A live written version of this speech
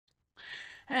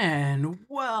And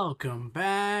welcome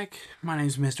back. My name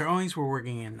is Mr. Owings. We're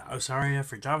working in Ozaria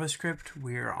for JavaScript.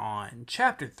 We're on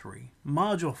Chapter 3,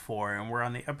 Module 4, and we're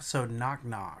on the episode Knock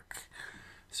Knock.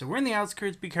 So we're in the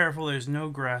outskirts. Be careful, there's no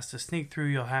grass to sneak through.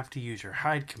 You'll have to use your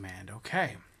hide command.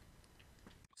 Okay.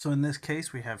 So in this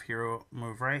case, we have hero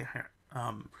move right,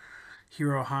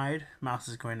 hero hide. Mouse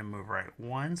is going to move right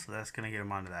 1, so that's going to get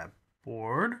him onto that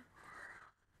board.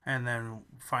 And then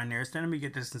find nearest enemy,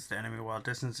 get distance to enemy. While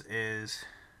distance is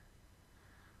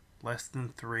less than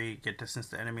 3, get distance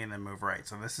to enemy, and then move right.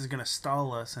 So this is going to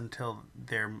stall us until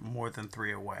they're more than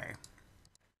 3 away.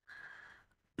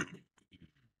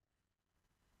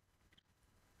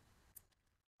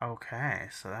 Okay,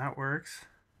 so that works.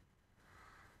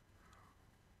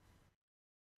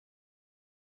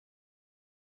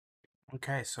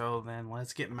 Okay, so then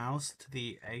let's get mouse to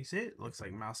the exit. Looks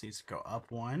like mouse needs to go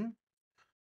up 1.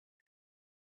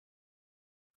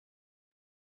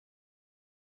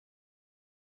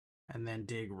 And then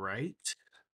dig right.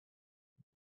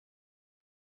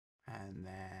 And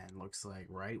then looks like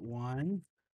right 1.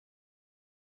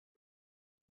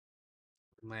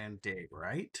 And then dig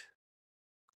right.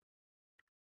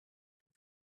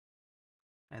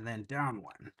 And then down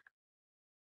 1.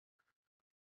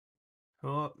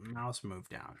 Oh, mouse move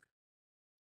down.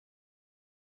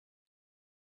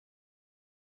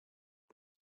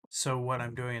 So what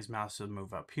I'm doing is mouse will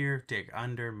move up here, dig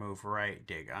under, move right,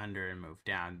 dig under, and move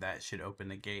down. That should open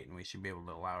the gate, and we should be able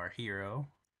to allow our hero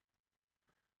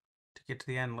to get to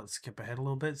the end. Let's skip ahead a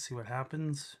little bit, see what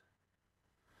happens.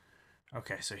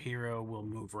 Okay, so hero will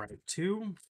move right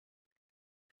 2.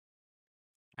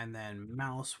 And then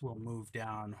mouse will move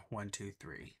down 1, 2,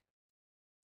 3.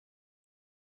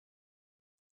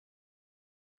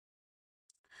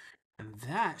 And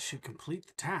that should complete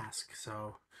the task.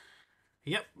 So,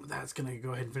 yep, that's going to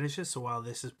go ahead and finish it. So while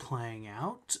this is playing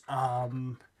out, go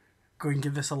ahead and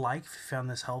give this a like if you found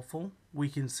this helpful. We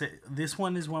can say this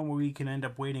one is one where we can end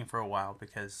up waiting for a while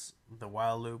because the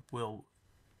while loop will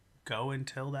go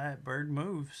until that bird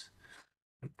moves.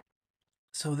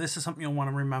 So this is something you'll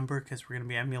want to remember because we're going to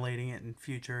be emulating it in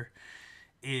future.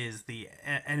 Is the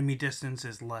enemy distance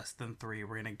is less than 3.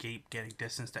 We're going to keep getting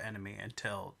distance to enemy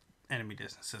until enemy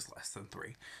distance is less than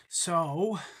 3.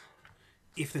 So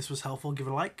if this was helpful, give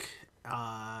it a like.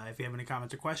 If you have any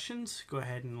comments or questions, go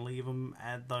ahead and leave them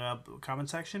at the comment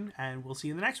section, and we'll see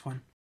you in the next one.